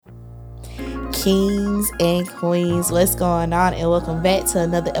kings and queens, what's going on? And welcome back to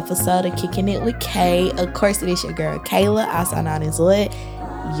another episode of Kicking It with Kay. Of course, it is your girl Kayla, also known as what?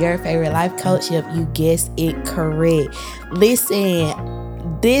 Your favorite life coach. Yep, you guessed it correct.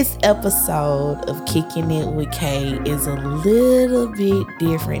 Listen, this episode of Kicking It with Kay is a little bit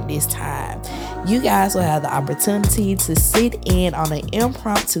different this time. You guys will have the opportunity to sit in on an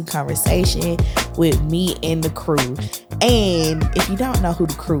impromptu conversation with me and the crew. And if you don't know who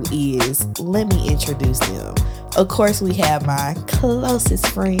the crew is, let me introduce them. Of course, we have my closest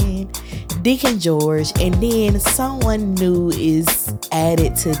friend, Deacon George, and then someone new is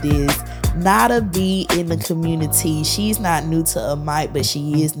added to this. Not a B in the community. She's not new to a mic, but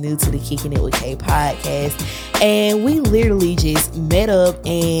she is new to the Kicking It with K podcast. And we literally just met up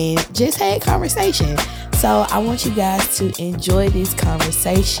and just had conversation. So I want you guys to enjoy this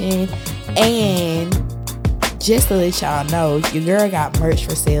conversation. And just to let y'all know, your girl got merch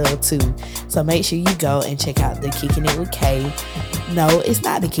for sale too. So make sure you go and check out the Kicking It with K. No, it's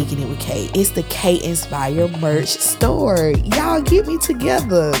not the Kicking It with K. It's the K Inspire merch store. Y'all get me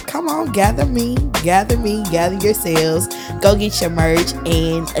together. Come on, gather yourselves. Go get your merch.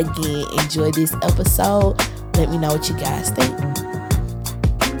 And again, enjoy this episode. Let me know what you guys think.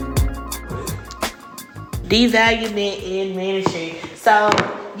 Devaluement in ministry. So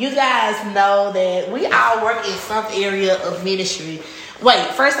you guys know that we all work in some area of ministry. Wait,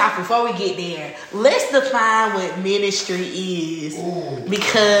 first off, before we get there, let's define what ministry is. Ooh.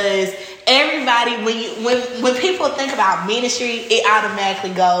 Because everybody, when people think about ministry, it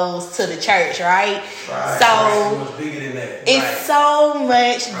automatically goes to the church, right? So it's bigger than that. It's so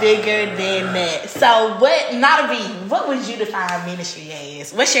much bigger than that. So what would you define ministry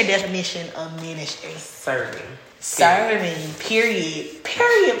as? What's your definition of ministry? Serving. Period,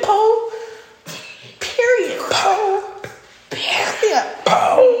 Paul.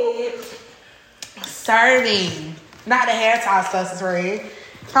 Serving. Not the hair toss closest friend.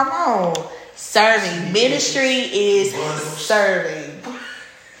 Come on. Serving. Ministry is serving.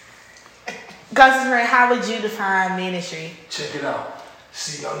 Closest friend, how would you define ministry? Check it out.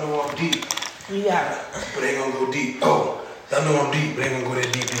 See, y'all know I'm deep. You got it. But ain't gonna go deep. Oh, y'all know I'm deep, but ain't gonna go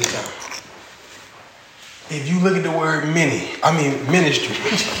that deep this time. If you look at the word ministry.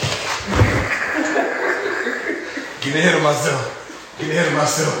 Get ahead of myself.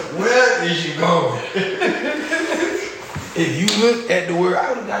 Where is you going? If you look at the word, I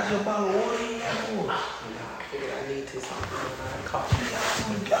would have got you a bottle of water. You got water. I need to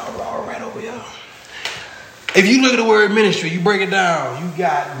coffee. Y'all all right over here. If you look at the word ministry, you break it down. You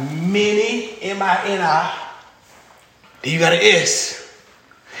got many, M-I-N-I. Then you got an S.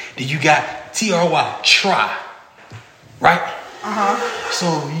 Then you got T-R-Y, try. Right? Uh-huh.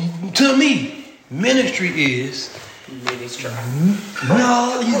 So to me, ministry is...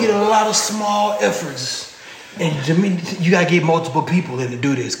 No, you get a lot of small efforts. And to me, you got to get multiple people in to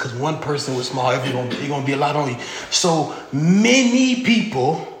do this. Because one person with small effort, you're going to be a lot on you. So many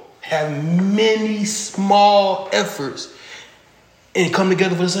people have many small efforts and come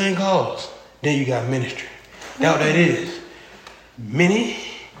together for the same cause. Then you got ministry. That's what that is. Many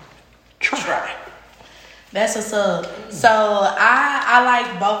try. That's what's up. So I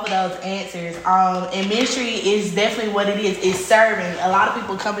like both of those answers. And ministry is definitely what it is. It's serving. A lot of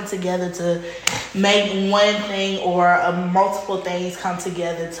people coming together to make one thing or multiple things come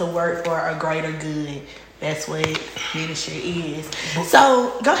together to work for a greater good. That's what ministry is.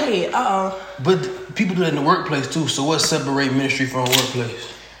 So go ahead. But people do that in the workplace too. So what separates ministry from a workplace?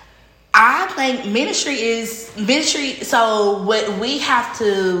 I think ministry is ministry. So what we have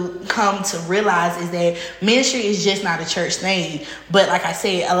to come to realize is that ministry is just not a church thing. But like I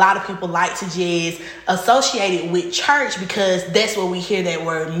said, a lot of people like to just associate it with church because that's where we hear that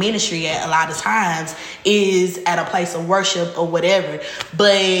word ministry at a lot of times is at a place of worship or whatever.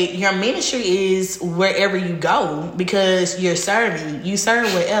 But your ministry is wherever you go because you're serving. You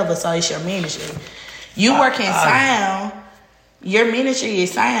serve wherever, so it's your ministry. You work in sound. Your ministry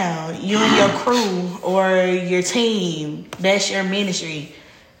is sound. You and your crew or your team, that's your ministry.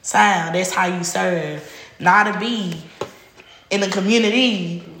 Sound, that's how you serve. Not a B in the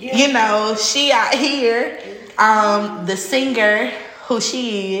community. Yeah. You know, she out here, the singer who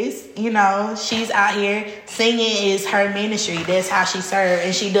she is, you know, she's out here. Singing is her ministry. That's how she serves.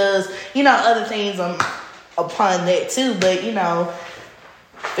 And she does, you know, other things upon that too. But, you know,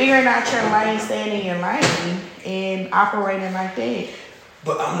 figuring out your lane, staying in your lane, and operating like that.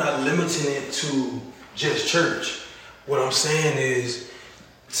 But I'm not limiting it to just church. What I'm saying is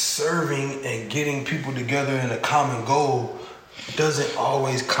serving and getting people together in a common goal doesn't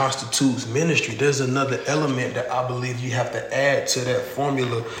always constitute ministry. There's another element that I believe you have to add to that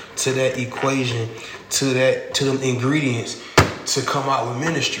formula, to that equation, to them ingredients to come out with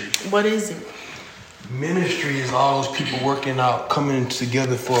ministry. What is it? Ministry is all those people working out, coming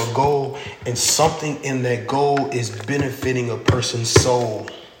together for a goal, and something in that goal is benefiting a person's soul.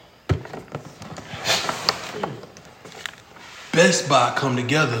 Best Buy come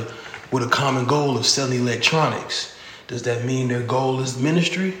together with a common goal of selling electronics. Does that mean their goal is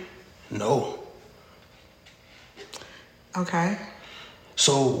ministry? No. Okay.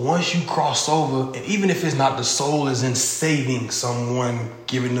 So once you cross over, and even if it's not the soul is in saving someone,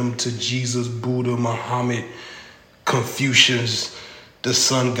 giving them to Jesus, Buddha, Muhammad, Confucius, the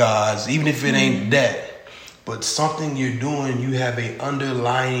sun gods, even if it ain't that, but something you're doing, you have a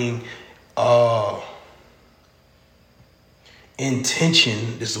underlying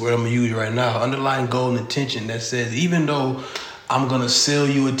intention. This is the word I'm gonna use right now. Underlying goal and intention that says, even though I'm gonna sell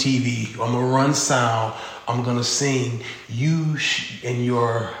you a TV, I'm gonna run sound, I'm gonna sing, you and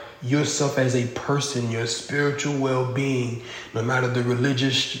yourself as a person, your spiritual well-being, no matter the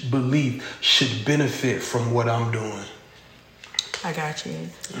religious belief, should benefit from what I'm doing. I got you.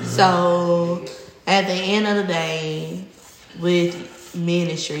 So at the end of the day, with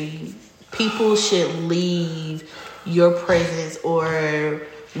ministry, people should leave your presence or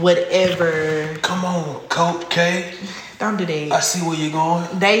whatever. Come on, Coach K. Don't do that. I see where you're going.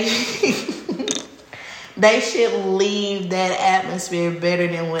 They should leave that atmosphere better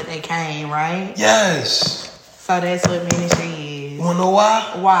than what they came, right? Yes. So that's what ministry is. You wanna know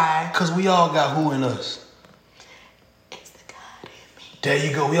why? Why? Because we all got who in us? It's the God in me. There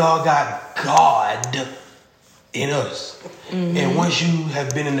you go. We all got God in us. Mm-hmm. And once you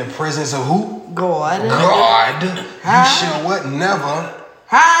have been in the presence of who? God. You shall what? Never.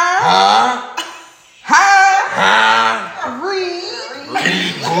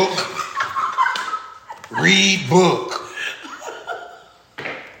 Read book.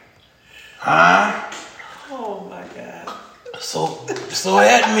 Oh my God. So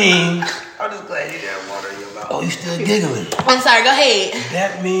that means. I'm just glad you got water in your mouth. Oh, you still giggling? I'm sorry, go ahead.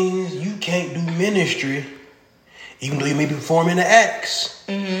 That means you can't do ministry, even though you may be performing the acts.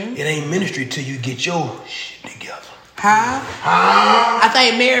 Mm-hmm. It ain't ministry till you get your shit together. I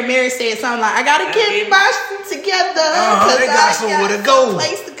think Mary said something like, I gotta get my shit together. They got somewhere to go.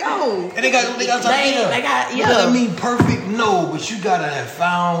 Place to go. And they got something But that mean perfect? No, but you gotta have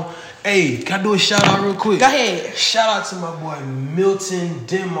found. Hey, can I do a shout out real quick? Go ahead. Shout out to my boy Milton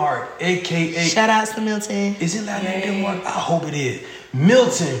Denmark, aka. Shout out to Milton. Is it like Denmark? I hope it is.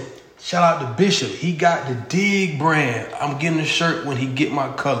 Milton. Shout out to Bishop. He got the Dig brand. I'm getting a shirt when he get my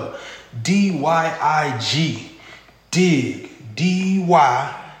color. DYIG. Dig.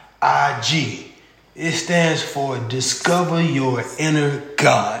 DYIG. It stands for Discover Your Inner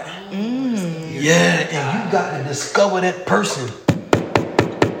God. Yeah, and you got to discover that person.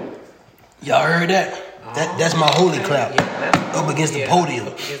 Y'all heard that? That's my holy clap. Up against the podium.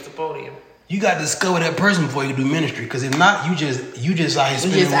 Up against the podium. You got to discover that person before you do ministry. Because if not, you just out here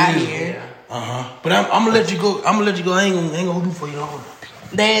spinning wheels. Out here. But I'm gonna let you go. I'm gonna let you go. I ain't gonna hold you for you.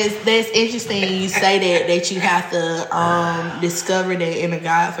 That's interesting you say that you have to discover that inner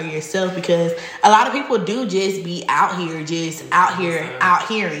God for yourself, because a lot of people do just be out here, out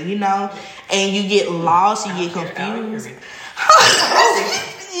hearing, you know, and you get lost, you get confused.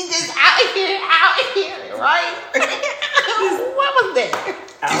 You just out here, right? What was that?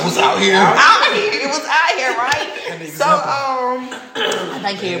 It was out here. It was out here, right? So, I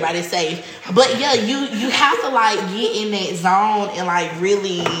think everybody's safe. But yeah, you have to like get in that zone and like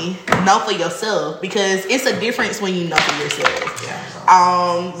really know for yourself, because it's a difference when you know for yourself.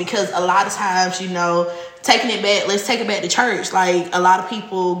 Yeah. Because a lot of times, you know, taking it back, let's take it back to church. Like, a lot of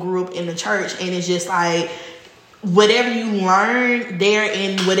people grew up in the church, and it's just like, whatever you learn there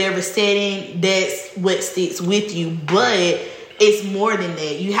in whatever setting, that's what sticks with you. But it's more than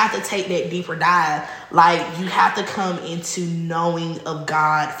that. You have to take that deeper dive. Like, you have to come into knowing of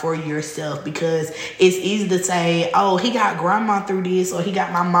God for yourself, because it's easy to say, oh, he got grandma through this, or he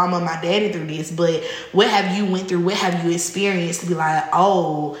got my mama, my daddy through this. But what have you went through? What have you experienced to be like,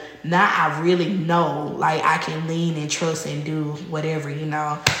 oh, now I really know, like, I can lean and trust and do whatever, you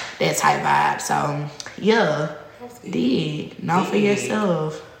know, that type vibe. So, yeah, know for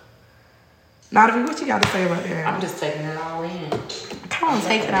yourself. Nadavi, what you got to say about that? I'm just taking it all in. Come on,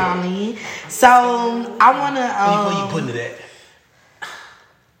 take it all in. So, I want to... where you putting it at?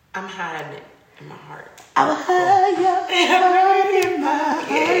 I'm hiding it in my heart. I will hide your heart in my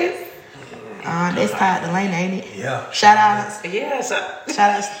heart. That's Todd Delaney, ain't it? Yeah. Shout outs. Yeah, so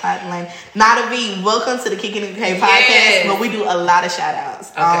Shout outs to Todd Delaney. Nada B, welcome to the Kicking It K podcast, Yes. but we do a lot of shout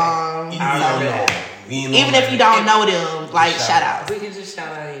outs. Okay. Even if you don't know them, like shout outs. we can just shout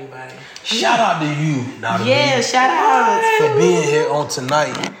out anybody. Shout out to you, Nada Yeah, B, shout outs. for being here on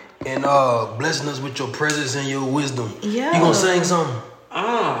tonight and blessing us with your presence and your wisdom. Yeah. You gonna sing something?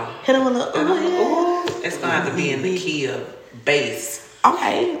 Hit him with a Ooh, it's gonna have to be in the key of bass.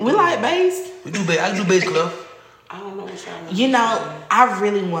 Okay, we like bass. We do bass. I do bass club. I don't know what y'all want. You know, I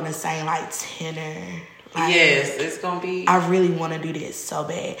really want to sing like tenor. Like, Yes, it's gonna be. I really want to do this so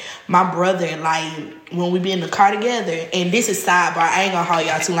bad. My brother, like, when we be in the car together, and this is sidebar, I ain't gonna hold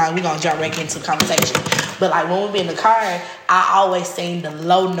y'all too long. We gonna jump right into conversation. But like when we be in the car, I always sing the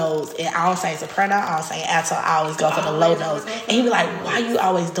low notes, and I don't sing soprano, I don't sing alto. I always go for the low notes. And he be like, "Why you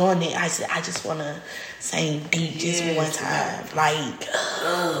always doing that?" I said, "I just wanna sing deep just one time, like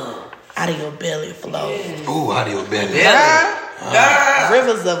out of your belly flow." Ooh, how do you bend?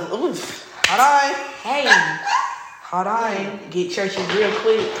 Rivers of oof. Hold on. Hey. Hold on. Get churchy real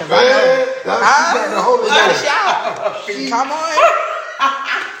quick. Cause Come on.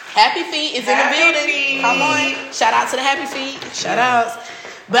 Happy Feet is in the building. Come on. Shout out to the Happy Feet. Shout outs.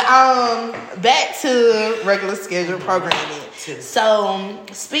 But back to regular scheduled programming. So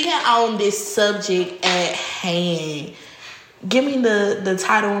speaking on this subject at hand, give me the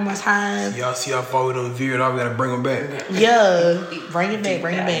title one more time. Y'all see how far we done veered off? We gotta bring them back. Yeah. Bring it back.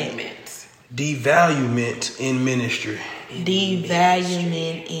 Devaluement in ministry.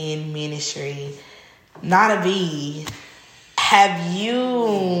 Devaluement in ministry. Nada B. Have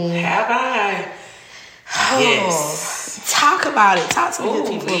I? Yes. Talk about it. Talk to the good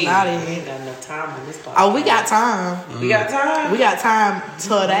people about We it. ain't got enough time on this podcast. Oh, we got time. We got time. We got time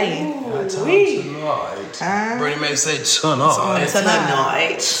today. Bernie Mac said tonight.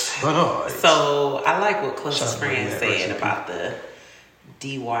 Tonight. Tonight. So I like what closest friend said about the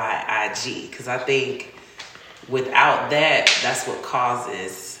DYIG, because I think without that, that's what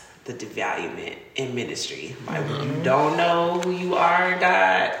causes the devaluement in ministry. Like when you don't know who you are in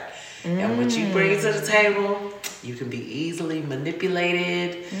God and what you bring to the table, you can be easily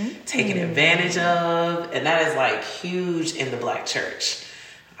manipulated, taken advantage of, and that is like huge in the black church.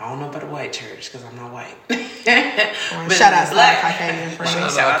 I don't know about the white church because I'm not white. But Shout out to black Caucasian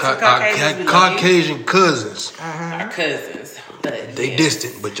friends. Shout out to Caucasians. We love you. Caucasian cousins. Our cousins. But They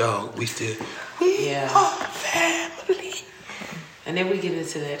distant, but y'all, we still. Yeah. Family. And then we get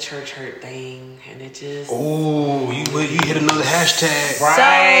into that church hurt thing, and it just Oh, you hit another hashtag.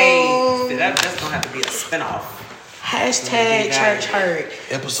 right. So that's gonna have to be a spinoff. Hashtag church hurt.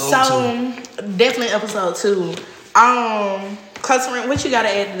 Episode 2. Definitely episode 2. Customer, what you gotta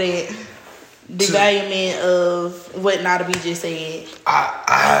add to that? Devaluement of what Nada B just said.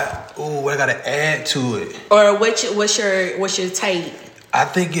 What I gotta add to it. Or what's your take? I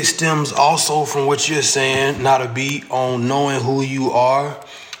think it stems also from what you're saying, not a beat on knowing who you are.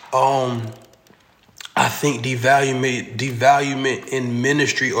 I think devaluement in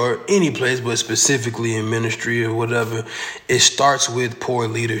ministry or any place, but specifically in ministry or whatever, it starts with poor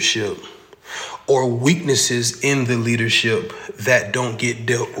leadership or weaknesses in the leadership that don't get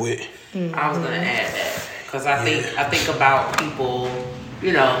dealt with. I was gonna add that because I think about people.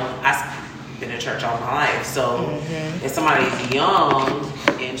 You know, I've been in church all my life, so if somebody's young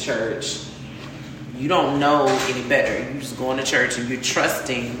in church, you don't know any better. You just going to church and you're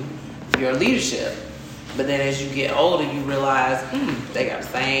trusting your leadership. But then as you get older, you realize they got the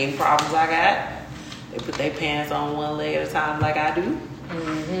same problems I got. They put their pants on one leg at a time like I do.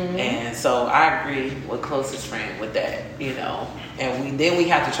 And so I agree with closest friend with that, you know. And we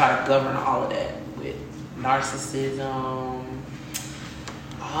have to try to govern all of that with narcissism,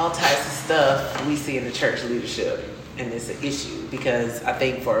 all types of stuff we see in the church leadership. And it's an issue because I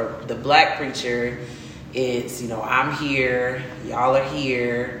think for the black preacher, it's, you know, I'm here, y'all are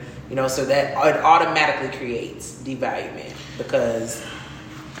here, you know, so that it automatically creates devaluement because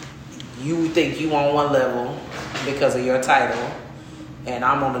you think you on one level because of your title and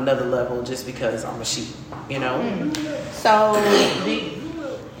I'm on another level just because I'm a sheep, you know? So,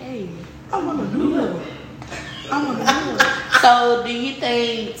 So, do you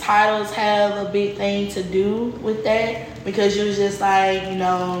think titles have a big thing to do with that? Because you was just like, you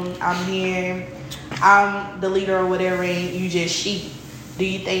know, I'm here, I'm the leader or whatever, and you just sheep. Do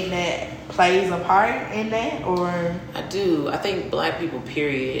you think that plays a part in that, or? I do. I think black people,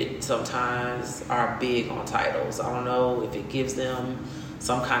 period, sometimes are big on titles. I don't know if it gives them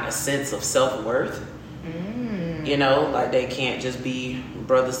some kind of sense of self-worth. You know, like they can't just be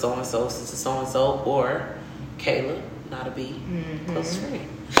brother so-and-so, sister so-and-so, or Kayla, not a B, close friend.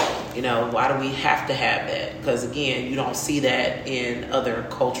 You know, why do we have to have that? Because again, you don't see that in other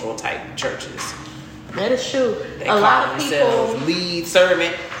cultural type churches. That is true. They A call lot of themselves people lead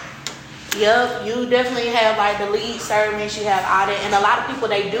servant. Yep, you definitely have like the lead servants, you have all that, and a lot of people,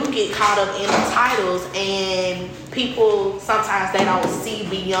 they do get caught up in the titles, and people sometimes they don't see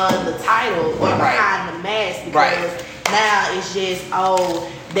beyond the title or behind the mask, because now it's just,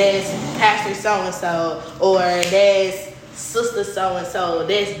 oh, that's pastor so and so, or that's sister so and so,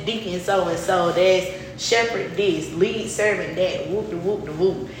 that's deacon so and so, that's shepherd this, lead servant that, whoop de whoop de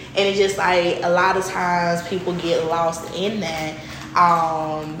whoop, and it's just like a lot of times people get lost in that.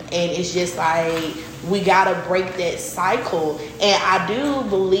 And it's just like we gotta break that cycle, and I do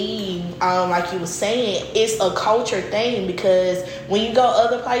believe, like you were saying, it's a culture thing, because when you go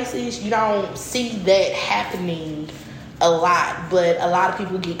other places, you don't see that happening a lot, but a lot of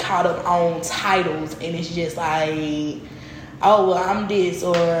people get caught up on titles, and it's just like, oh, well, I'm this,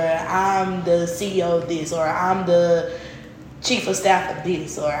 or I'm the CEO of this, or I'm the chief of staff of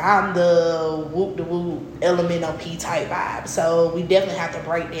this, or I'm the whoop de whoop elemental P type vibe. So we definitely have to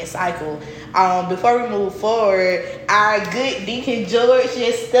break that cycle. Before we move forward, our good Deacon George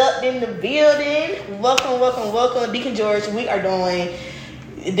just stepped in the building. Welcome, Deacon George. We are doing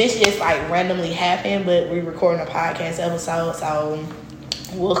this, just like randomly happened, but we're recording a podcast episode, so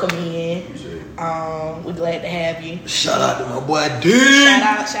welcome in. We're glad to have you. Shout out to my boy D.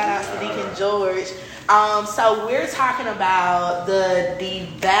 Shout out to Deacon George. So we're talking about the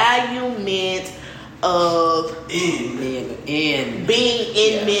devaluement of being in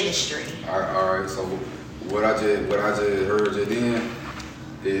ministry. All right. So what I just heard just then,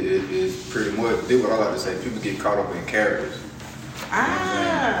 it is pretty much did what I like to say. People get caught up in characters. You know what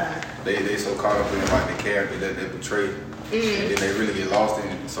I'm saying? They so caught up in like the character that they portray, and then they really get lost in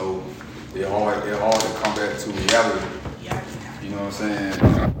it. So it's hard to come back to reality. You know what I'm saying?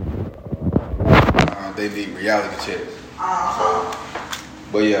 They need reality checks. So,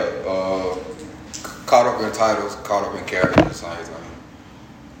 but yeah, caught up in titles, caught up in characters at the same time.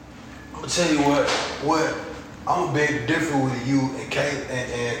 I'm gonna tell you what I'm a big different with you and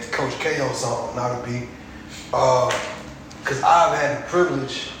and Coach K on something, not a B. Cause I've had the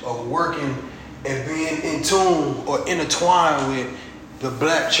privilege of working and being in tune or intertwined with the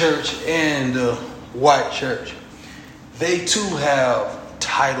black church and the white church. They too have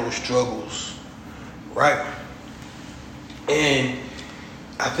title struggles. Right? And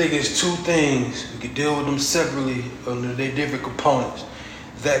I think it's two things. We can deal with them separately under their different components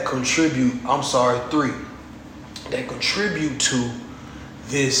that contribute, three, that contribute to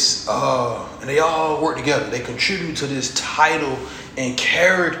this, and they all work together. They contribute to this title and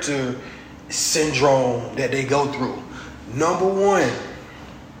character syndrome that they go through. Number one,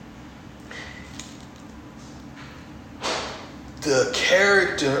 the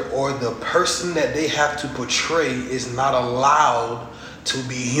character or the person that they have to portray is not allowed to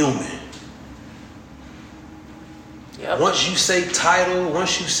be human. Yep. Once you say title,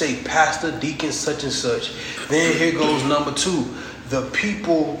 once you say pastor, deacon, such and such, then here goes number two. The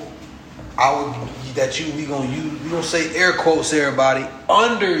people we gonna say air quotes, everybody,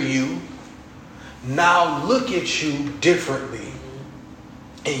 under you now look at you differently.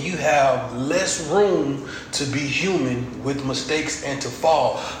 And you have less room to be human with mistakes and to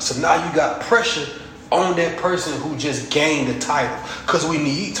fall. So now you got pressure on that person who just gained a title. Because we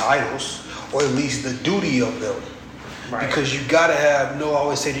need titles, or at least the duty of them. Right. Because you got to have, I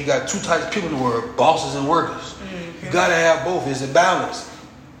always say you got two types of people in the world, bosses and workers. Mm-hmm. You got to have both. It's a balance.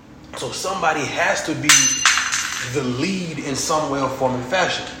 So somebody has to be the lead in some way or form and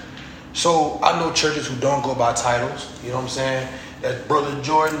fashion. So I know churches who don't go by titles. You know what I'm saying? That's Brother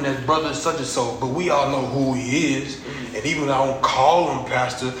Jordan, that's Brother such and so, but we all know who he is. And even though I don't call him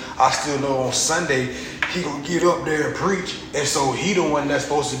pastor, I still know on Sunday he gonna get up there and preach. And so he the one that's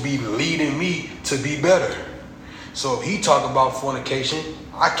supposed to be leading me to be better. So if he talk about fornication,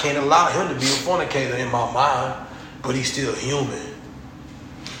 I can't allow him to be a fornicator in my mind, but he's still human.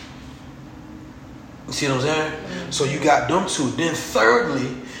 You see what I'm saying? Mm-hmm. So you got them two. Then thirdly,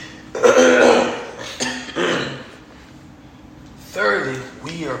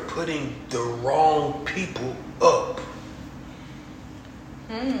 we are putting the wrong people up.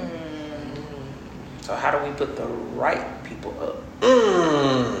 So how do we put the right people up?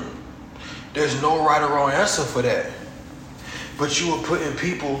 There's no right or wrong answer for that. But you are putting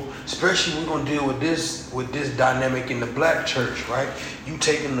people, especially we're going to deal with this dynamic in the black church, right? You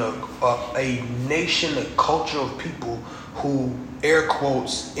taking a nation, a culture of people who, air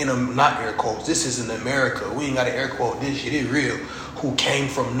quotes, not air quotes, this is in America. We ain't got to air quote this shit, it's real. Who came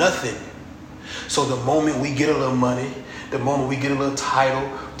from nothing. So the moment we get a little money, the moment we get a little title.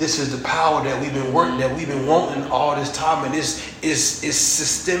 This is the power that we've been wanting all this time, and it's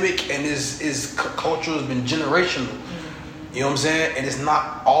systemic and is culture has been generational. You know what I'm saying? And it's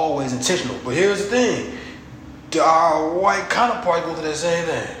not always intentional. But here's the thing: our white counterparts go through that same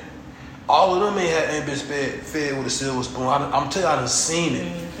thing. All of them ain't been fed with a silver spoon. I'm telling you, I done seen it.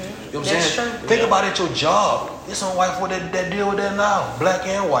 You know what I'm saying? True. Think about it, your job. There's some white folk that deal with that now, black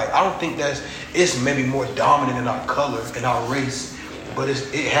and white. I don't think it's maybe more dominant in our color, in our race, but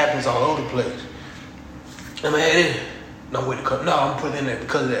it happens all over the place. I'm putting it in there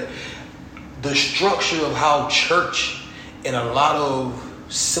because of that. The structure of how church and a lot of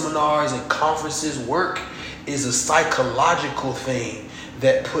seminars and conferences work is a psychological thing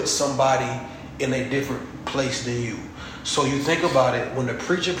that puts somebody in a different place than you. So you think about it, when the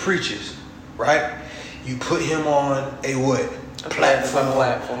preacher preaches, right? You put him on a what? Platform.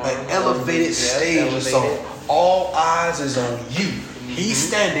 An elevated stage or something. All eyes is on you. He's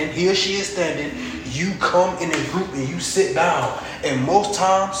standing, he or she is standing. You come in a group and you sit down. And most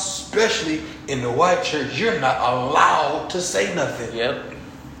times, especially in the white church, you're not allowed to say nothing. Yep.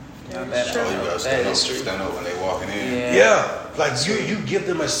 Yeah, you gotta stand up when they walking in. Yeah. Like you give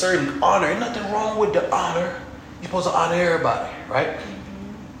them a certain honor. Ain't nothing wrong with the honor. You're supposed to honor everybody, right?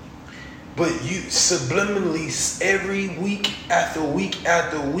 But you subliminally, every week after week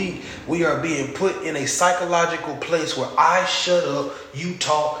after week, we are being put in a psychological place where I shut up, you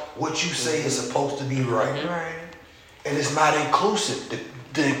talk, what you say is supposed to be right. And it's not inclusive.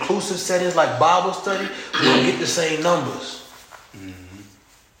 The inclusive settings like Bible study, we don't get the same numbers.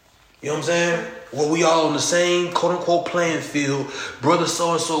 You know what I'm saying? Well, we all on the same quote-unquote playing field. Brother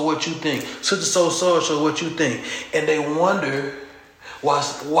so-and-so, what you think? Sister so-and-so, what you think? And they wonder why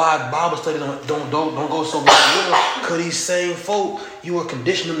Bible study don't go so well. Because these same folk, you were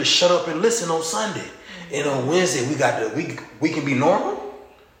conditioning them to shut up and listen on Sunday. And on Wednesday, we can be normal.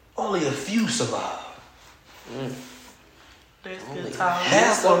 Only a few survive.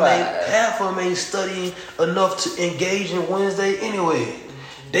 Half of them ain't studying enough to engage in Wednesday anyway.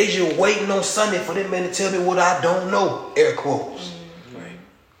 They just waiting on Sunday for them man to tell me what I don't know, air quotes. Right.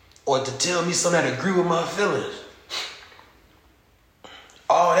 Or to tell me something that agree with my feelings.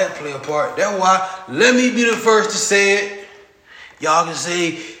 All that play a part. That's why, let me be the first to say it. Y'all can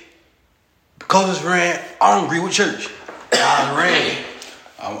say, because it's ran, I don't agree with church. I ran.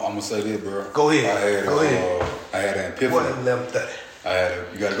 I'm going to say this, bro. Go ahead. I had an epiphany. What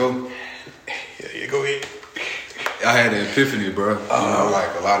 11:30? You got to go? Yeah, go ahead. I had an epiphany, bro. You know,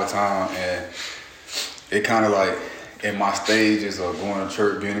 like a lot of time, and it kind of like in my stages of going to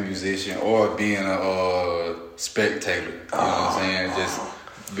church, being a musician, or being a spectator. You know what I'm saying? Just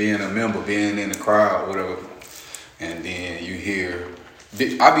being a member, being in the crowd, whatever. And then you hear,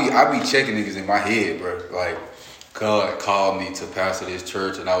 I be checking niggas in my head, bro. Like God called me to pastor this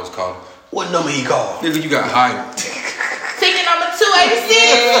church, and I was called. What number he called? Nigga, you got hired. Ticket number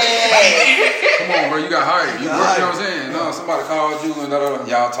 286. Come on, bro, you got hired. You know what I'm saying? No, somebody called you and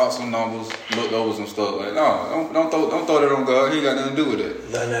y'all talk some numbers, looked over some stuff. Like, no, don't throw that on God. He ain't got nothing to do with it.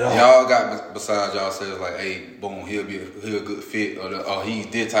 Nothing at all. Y'all got beside y'all says like, hey, boom, he'll a good fit, or he's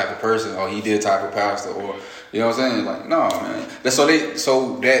this type of person, or he this type of pastor, or you know what I'm saying? Like, no, man. So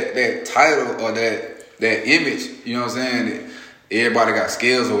that title or that image, you know what I'm saying? Everybody got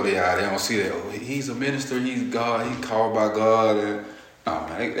scales over there. They don't see that. Oh, he's a minister. He's God. He's called by God. And no,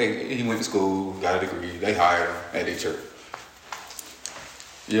 man. He went to school, got a degree. They hired him at their church.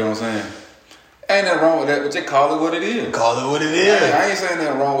 You know what I'm saying? Ain't nothing wrong with that, but just call it what it is. Call it what it is. I ain't saying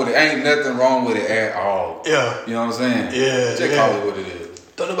nothing wrong with it. Ain't nothing wrong with it at all. Yeah. You know what I'm saying? Yeah. Just call it what it is.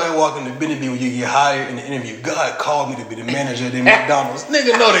 Don't nobody walk in the business when you get hired in the interview. God called me to be the manager at the McDonald's.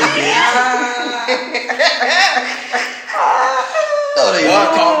 Nigga, no they did. No they did.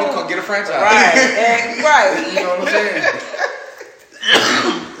 God called me to go get a franchise. Right. You know what I'm saying?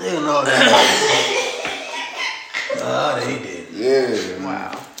 Nigga, no they did. Oh, they did. Yeah.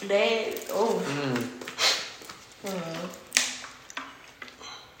 Wow.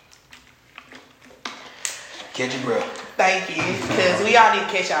 Catch your breath. Thank you, because we all need to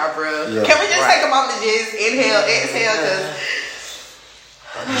catch our breath. Yeah. Can we just take a moment to just inhale, exhale, because,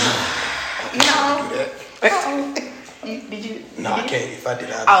 did you? No, I can't. If I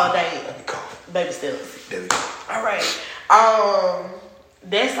did, I'd be cough. Baby steps. There we go. All right.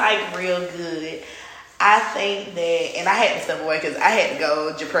 That's like real good. I think that, and I had to step away because I had to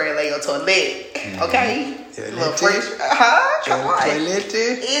go Japre lay your toilet. Okay? A little fresh. Come on. Toilet.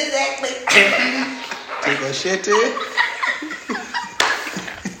 Exactly. Take a shit.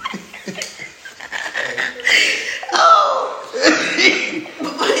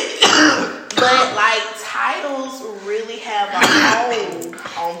 But like titles really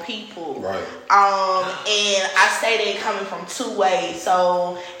on people. Right. And I say that coming from two ways.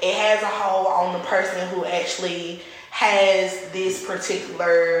 So it has a hold on the person who actually has this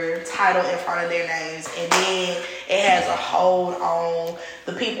particular title in front of their names, and then it has a hold on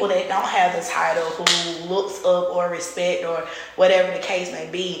the people that don't have the title, who looks up or respect or whatever the case may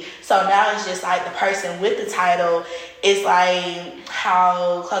be. So now it's just like the person with the title, it's like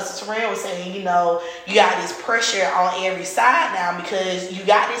how Cluster Terrain was saying, you know, you got this pressure on every side now because you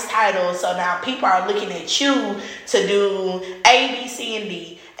got this title. So now people are looking at you to do A, B, C, and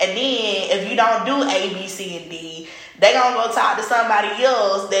D. And then if you don't do A, B, C, and D, they gonna go talk to somebody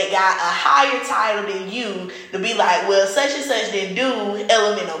else that got a higher title than you to be like, well, such and such didn't do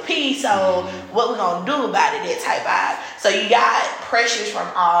elemental P, so what we gonna do about it, that type vibe. So you got pressures from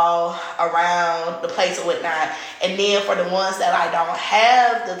all around the place or whatnot. And then for the ones that like don't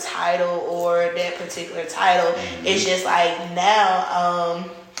have the title or that particular title, it's just like now,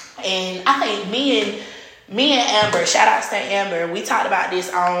 and I think me and Amber, shout out to Amber, we talked about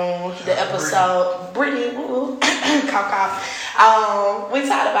this on the episode. Brittany, cough. We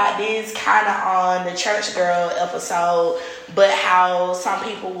talked about this kind of on the Church Girl episode, but how some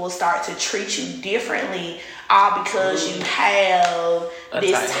people will start to treat you differently all because you have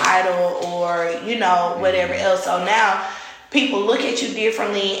this title or, you know, whatever else. So now people look at you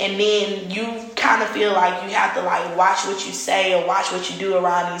differently, and then you kind of feel like you have to like watch what you say or watch what you do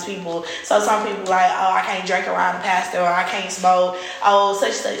around these people. So some people like, oh, I can't drink around the pastor, or I can't smoke. Oh, such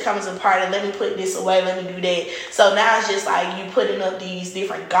and such comes to a party, let me put this away, let me do that. So now it's just like you putting up these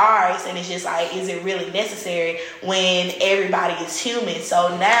different guards, and it's just like, is it really necessary when everybody is human?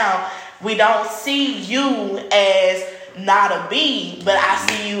 So now we don't see you as Nada B, but I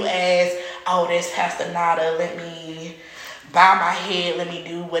see you as, oh, that's Pastor Nada, let me bow my head, let me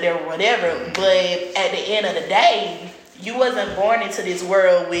do whatever. But at the end of the day, you wasn't born into this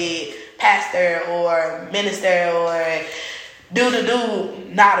world with pastor or minister or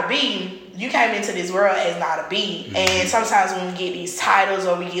not a B. You came into this world as not a B. Mm-hmm. And sometimes when we get these titles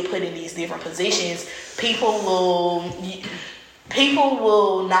or we get put in these different positions, people will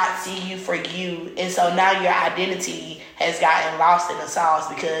not see you for you. And so now your identity has gotten lost in the sauce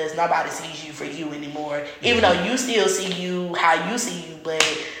because nobody sees you for you anymore. Even though you still see you how you see you, but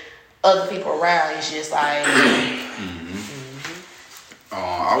other people around, it's just like...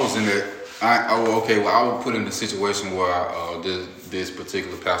 I was in that... I was put in a situation where this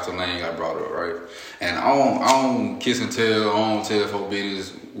particular pastor Lane got brought up, right? And I don't kiss and tell, I don't tell folk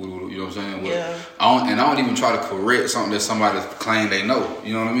business, you know what I'm saying? Yeah. I don't even try to correct something that somebody claim they know,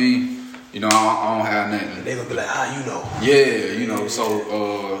 you know what I mean? You know, I don't have nothing. They gonna be like, how you know? Yeah, you know,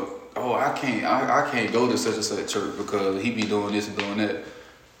 so, I can't go to such and such church because he be doing this and doing that.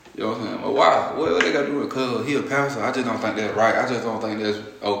 You know what I'm saying? Well, why? What they got to do with it? Because he a pastor. I just don't think that's right. I just don't think that's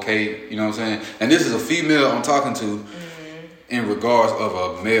okay. You know what I'm saying? And this is a female I'm talking to in regards of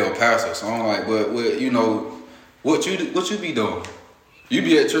a male pastor. So I'm like, but you know, what you be doing? You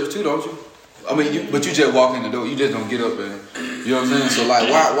be at church too, don't you? I mean, but you just walk in the door. You just don't get up and, you know what I'm saying? So like,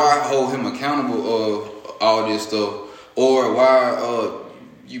 why hold him accountable of all this stuff? Or why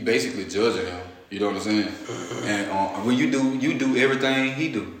you basically judging him? You know what I'm saying? And when you do everything he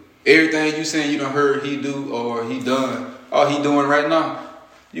do. Everything you saying you done heard he do or he done, or he doing right now,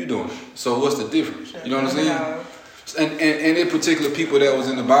 you doing it. So what's the difference? You know what I'm saying? And in particular people that was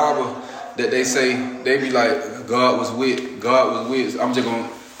in the Bible that they say, they be like, God was with. I'm just gonna,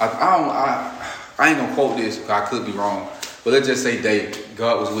 I ain't gonna quote this because I could be wrong. But let's just say David.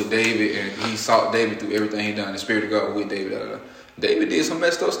 God was with David and he sought David through everything he done. The Spirit of God was with David. David did some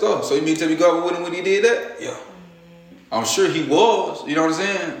messed up stuff. So you mean to tell me God was with him when he did that? Yeah. I'm sure he was, you know what I'm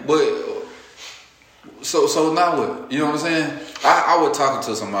saying? But so now what? You know what I'm saying? I was talking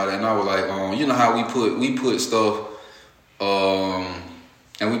to somebody and I was like, you know how we put stuff,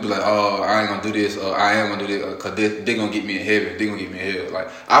 and we be like, oh, I ain't gonna do this, I am gonna do this, cause they gonna get me in heaven, they gonna get me in hell. Like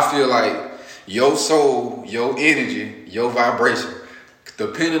I feel like your soul, your energy, your vibration,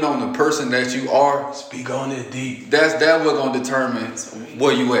 depending on the person that you are, speak on it deep. That's what gonna determine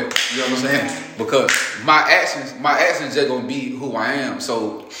where you at. You know what I'm saying? Because my actions just gonna be who I am.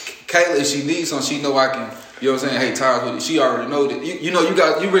 So Kayla, if she needs something, she know I can. You know what I'm saying? Hey, Tyler, she already know that. You know,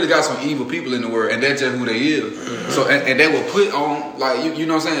 you really got some evil people in the world, and that's just who they is. Mm-hmm. So and they will put on like you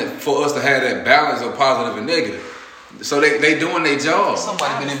know what I'm saying, for us to have that balance of positive and negative. So they doing their job.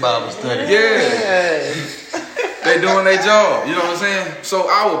 Somebody been in Bible study. Yeah. They doing their job, you know what I'm saying? So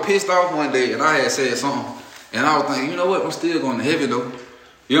I was pissed off one day and I had said something. And I was thinking, you know what? I'm still going to heaven though.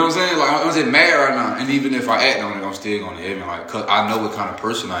 You know what I'm saying? Like I'm just mad right now. And even if I act on it, I'm still going to heaven. Like, cause I know what kind of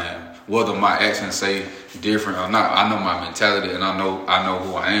person I am. whether my actions say different or not. I know my mentality and I know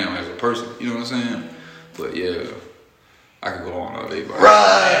who I am as a person. You know what I'm saying? But yeah, I could go on all day.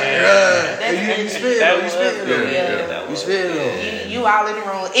 Right. You spit. You all in the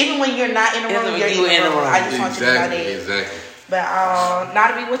room. Even when you're not in the room, you're in the room. I just want you to know that. Exactly. But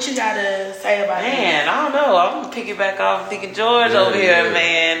Nadabi, what you gotta say about it? Man, I don't know. I'm gonna piggyback off Deacon George over here,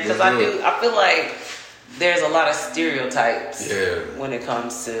 man, because I feel like there's a lot of stereotypes when it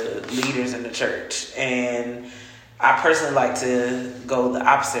comes to leaders in the church, and I personally like to go the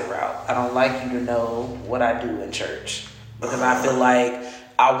opposite route. I don't like you to know what I do in church because I feel like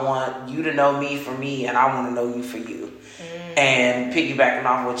I want you to know me for me, and I want to know you for you. And piggybacking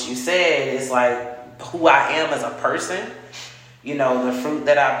off what you said, it's like who I am as a person. You know, the fruit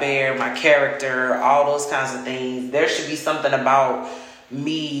that I bear, my character, all those kinds of things. There should be something about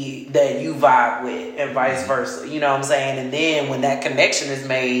me that you vibe with and vice versa. You know what I'm saying? And then when that connection is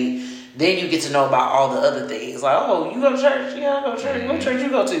made, then you get to know about all the other things. Like, oh, you go to church? Yeah, I go to church. What church you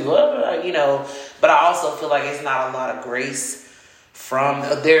go to? You know, but I also feel like it's not a lot of grace from,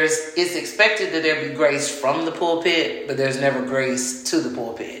 it's expected that there be grace from the pulpit, but there's never grace to the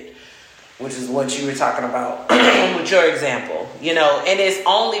pulpit. Which is what you were talking about with your example, you know, and it's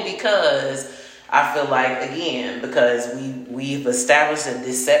only because I feel like, again, because we've established that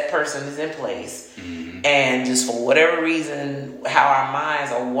this set person is in place, and just for whatever reason, how our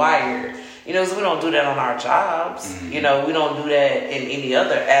minds are wired, you know, so we don't do that on our jobs, you know, we don't do that in any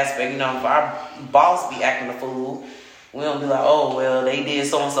other aspect, you know, if our boss be acting a fool, we don't be like, oh, well, they did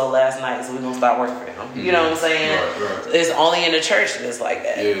so-and-so last night, so we're going to stop working for them. You know what I'm saying? Right. It's only in the church that it's like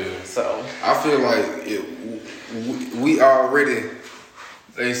that. Yeah. So I feel like we already,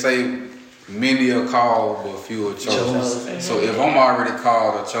 they say, many are called, but few are chosen. So if I'm already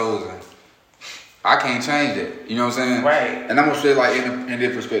called or chosen, I can't change it. You know what I'm saying? Right. And I'm going to say, like, in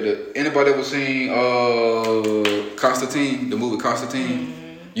this perspective, anybody ever seen Constantine, the movie Constantine?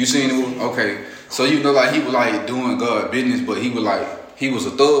 You seen the movie? Okay. So you know, like, he was like doing God business, but he was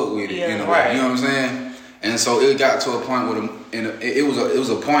a thug with it in a way. You know what I'm saying? And so it got to a point where it was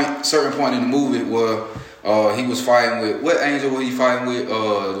a certain point in the movie where he was fighting with, what angel was he fighting with?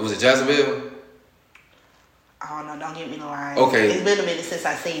 Was it Jezebel? I don't know. Don't get me the line. Okay. It's been a minute since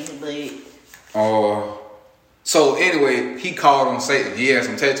I seen it, but so anyway, he called on Satan. He had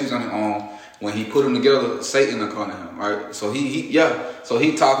some tattoos on his arm. When he put them together, Satan according to him, right? So so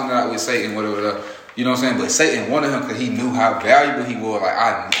he talking it out with Satan, whatever, you know what I'm saying? But Satan wanted him because he knew how valuable he was. Like,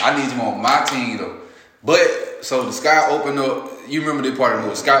 I need him on my team though. But so the sky opened up. You remember the part of the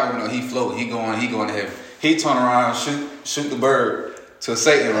movie? The sky opened up. He floated. He going to heaven. He turn around, shoot the bird to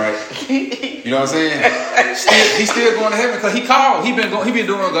Satan, right? You know what I'm saying? He's still going to heaven because he called. He been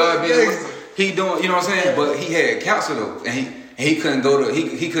doing God business. He doing, you know what I'm saying? But he had cancer though, and he couldn't go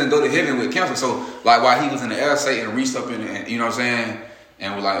to heaven with cancer. So like while he was in the air, Satan reached up in it, you know what I'm saying,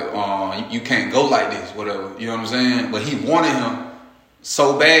 and was like, you can't go like this, whatever. You know what I'm saying? But he wanted him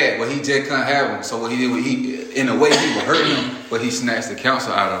so bad, but he just couldn't have him. So what he did, in a way, he would hurt him, but he snatched the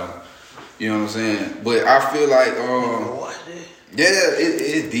cancer out of him. You know what I'm saying? But I feel like,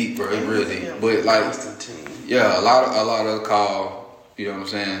 it's deep, bro. It's real deep. But like, yeah, a lot of call. You know what I'm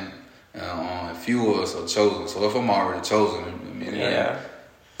saying? Few of us are chosen. So if I'm already chosen, I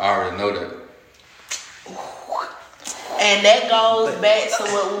already know that. And that goes back to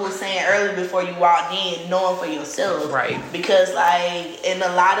what we were saying earlier before you walked in, knowing for yourself. Right. Because, like, in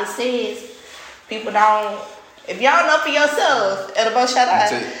a lot of sense, people don't, if y'all know for yourself, and about shut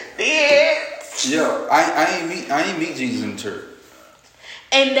up, then. Yeah, I ain't meet Jesus in the church.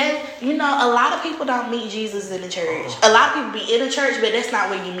 And that, you know, a lot of people don't meet Jesus in the church. A lot of people be in the church, but that's not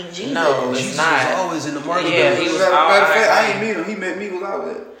where you meet Jesus. No, Jesus not. was always in the market. Yeah, he was Matter of fact, I ain't meet him. He met me where I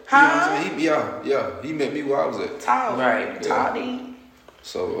was at. Huh? You know what I'm saying? He met me where I was at. Tall. Right. Tall D.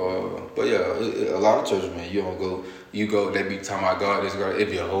 So, but yeah, a lot of churches, man, you go, they be talking about God, this God, it'd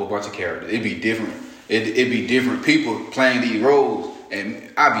be a whole bunch of characters. It'd be different. It'd be different people playing these roles, and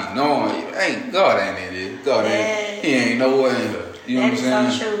I be knowing, God ain't in this. God ain't, he ain't nowhere. You know what I'm saying? That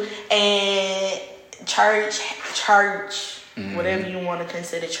is so true. And church, whatever you want to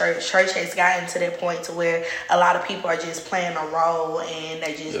consider church has gotten to that point to where a lot of people are just playing a role and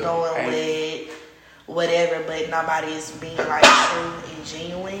they're just going with whatever, but nobody is being like true and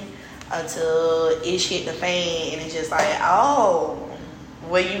genuine until it hit the fan and it's just like, oh,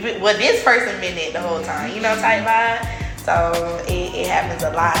 well this person been there the whole time, you know, type vibe. So it happens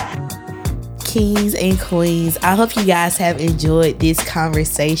a lot. kings and queens, I hope you guys have enjoyed this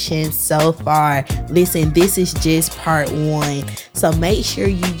conversation so far. Listen, this is just part 1. So make sure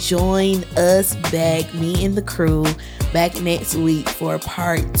you join us back, me and the crew, back next week for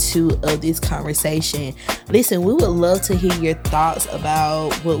part 2 of this conversation. Listen, we would love to hear your thoughts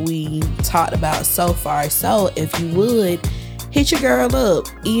about what we talked about so far. So if you would, hit your girl up,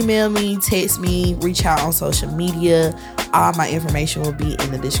 email me, text me, reach out on social media. All my information will be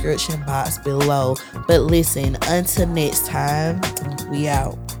in the description box below. But listen, until next time, we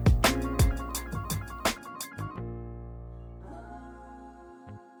out.